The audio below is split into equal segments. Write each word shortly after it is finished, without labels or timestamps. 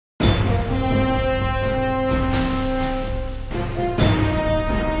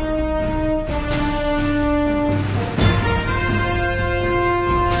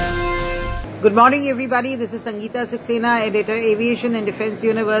Good morning, everybody. This is Sangeeta Saxena, editor, Aviation and Defence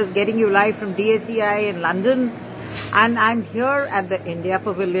Universe, getting you live from DSEI in London. And I'm here at the India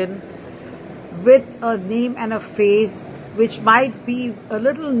Pavilion with a name and a face which might be a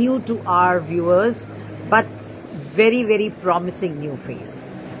little new to our viewers, but very, very promising new face.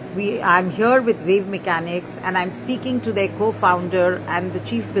 I'm here with Wave Mechanics, and I'm speaking to their co-founder and the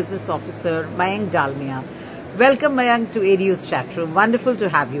Chief Business Officer, Mayank Dalmia. Welcome, Mayank, to ADU's chat room. Wonderful to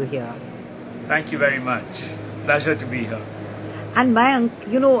have you here. Thank you very much. Pleasure to be here. And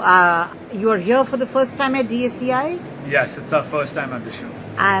Mayank, you are here for the first time at DSEI? Yes, it's our first time at the show.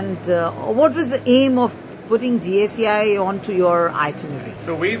 And what was the aim of putting DSEI onto your itinerary?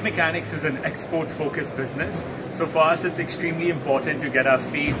 So Wave Mechanics is an export-focused business. So for us, it's extremely important to get our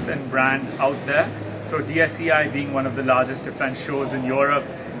face and brand out there. So DSEI being one of the largest defense shows in Europe,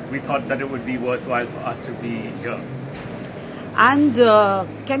 we thought that it would be worthwhile for us to be here. And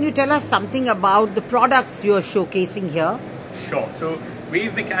can you tell us something about the products you are showcasing here? Sure. So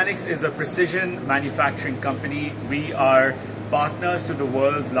Wave Mechanics is a precision manufacturing company. We are partners to the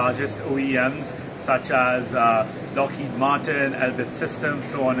world's largest OEMs such as Lockheed Martin, Elbit Systems,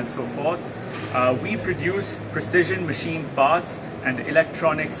 so on and so forth. We produce precision machine parts and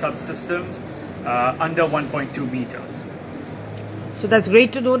electronic subsystems under 1.2 meters. So that's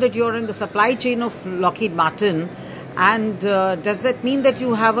great to know that you're in the supply chain of Lockheed Martin. And does that mean that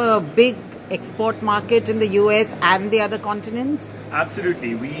you have a big export market in the US and the other continents?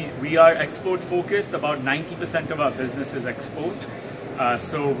 Absolutely. We are export focused. About 90% of our business is export.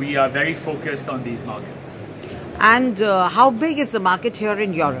 So we are very focused on these markets. And how big is the market here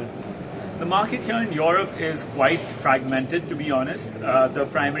in Europe? The market here in Europe is quite fragmented, to be honest. The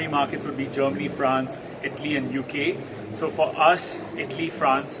primary markets would be Germany, France, Italy and UK. So for us, Italy,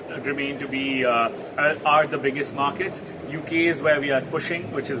 France remain to be are the biggest markets. UK is where we are pushing,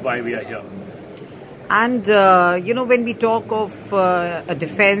 which is why we are here. And when we talk of a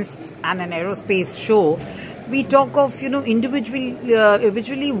defense and an aerospace show, we talk of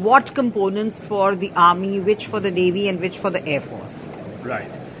individually what components for the Army, which for the Navy and which for the Air Force. Right.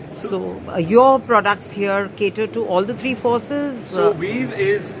 So your products here cater to all the three forces? So Wave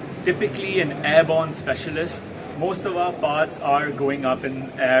is typically an airborne specialist. Most of our parts are going up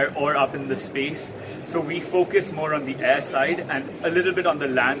in air or up in the space. So we focus more on the air side and a little bit on the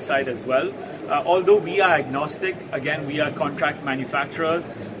land side as well. Although we are agnostic, again, we are contract manufacturers.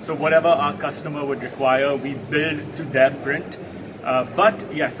 So whatever our customer would require, we build to their print. But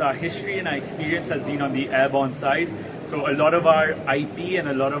yes, our history and our experience has been on the airborne side. So a lot of our IP and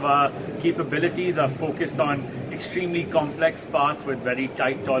a lot of our capabilities are focused on extremely complex parts with very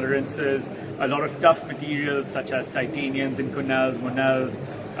tight tolerances, a lot of tough materials such as titaniums, Inconels, Monels,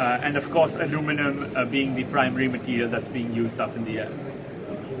 and of course aluminum being the primary material that's being used up in the air.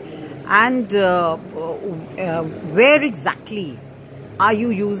 And where exactly are you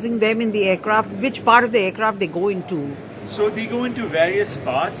using them in the aircraft? Which part of the aircraft they go into? So they go into various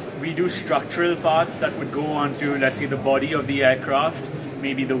parts. We do structural parts that would go onto, let's say, the body of the aircraft,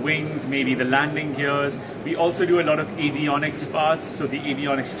 maybe the wings, maybe the landing gears. We also do a lot of avionics parts, so the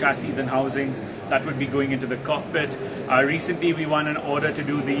avionics chassis and housings that would be going into the cockpit. Recently we won an order to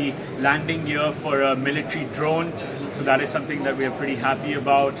do the landing gear for a military drone, so that is something that we are pretty happy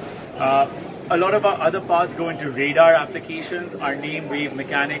about. A lot of our other parts go into radar applications. Our name, Wave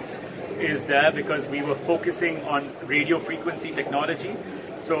Mechanics, is there because we were focusing on radio frequency technology.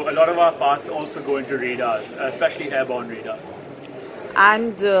 So a lot of our parts also go into radars, especially airborne radars.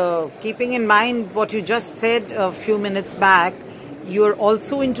 And keeping in mind what you just said a few minutes back, you're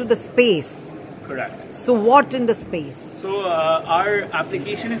also into the space. Correct. So what in the space? So our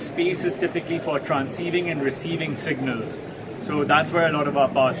application in space is typically for transceiving and receiving signals. So that's where a lot of our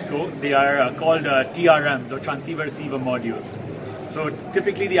parts go. They are called TRMs, or transceiver receiver modules. So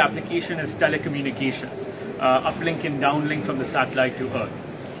typically the application is telecommunications, uplink and downlink from the satellite to Earth.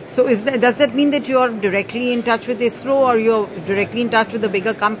 So does that mean that you're directly in touch with ISRO, or you're directly in touch with the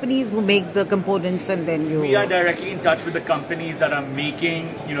bigger companies who make the components and then you... We are directly in touch with the companies that are making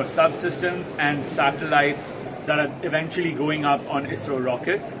subsystems and satellites that are eventually going up on ISRO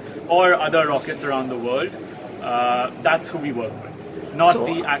rockets or other rockets around the world. That's who we work with, not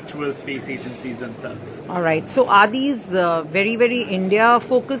the actual space agencies themselves. All right. So are these very, very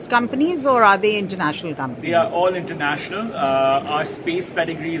India-focused companies, or are they international companies? They are all international. Our space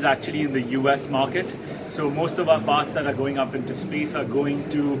pedigree is actually in the US market. So most of our parts that are going up into space are going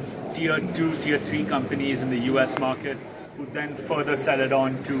to tier 2, tier 3 companies in the US market, who then further sell it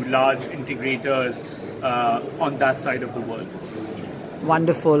on to large integrators on that side of the world.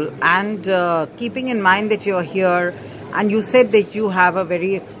 Wonderful. And keeping in mind that you're here and you said that you have a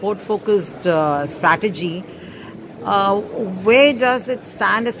very export-focused strategy. Where does it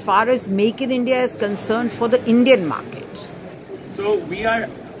stand as far as Make in India is concerned for the Indian market? So we are,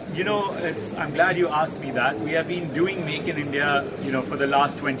 I'm glad you asked me that. We have been doing Make in India, for the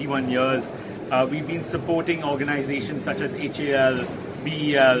last 21 years. We've been supporting organizations such as HAL,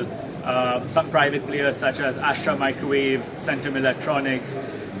 BEL, some private players such as Astra Microwave, Centum Electronics.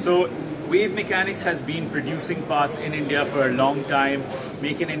 So Wave Mechanics has been producing parts in India for a long time.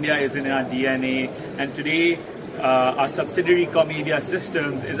 Make in India is in our DNA, and today our subsidiary Comedia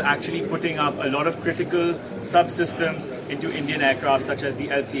Systems is actually putting up a lot of critical subsystems into Indian aircraft such as the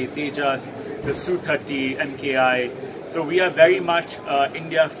LCA Tejas, the Su-30, MKI. So we are very much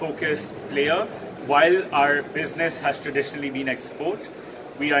India-focused player. While our business has traditionally been export,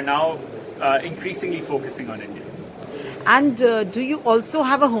 we are now increasingly focusing on India. And do you also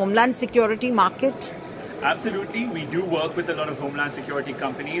have a homeland security market? Absolutely. We do work with a lot of homeland security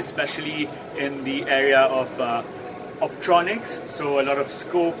companies, especially in the area of optronics. So a lot of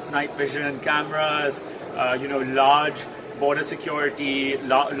scopes, night vision cameras, large border security,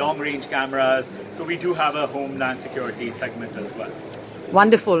 long-range cameras. So we do have a homeland security segment as well.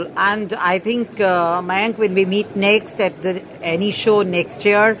 Wonderful. And I think, Mayank, when we meet next at any show next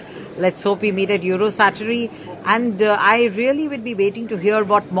year, let's hope we meet at Eurosatory. And I really will be waiting to hear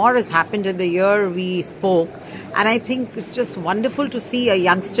what more has happened in the year we spoke. And I think it's just wonderful to see a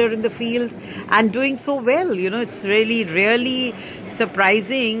youngster in the field and doing so well. It's really, really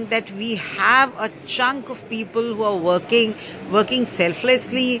surprising that we have a chunk of people who are working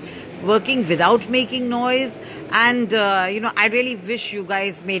selflessly, working without making noise. And, I really wish you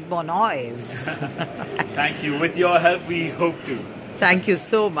guys made more noise. Thank you. With your help, we hope to. Thank you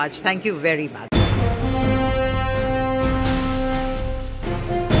so much. Thank you very much.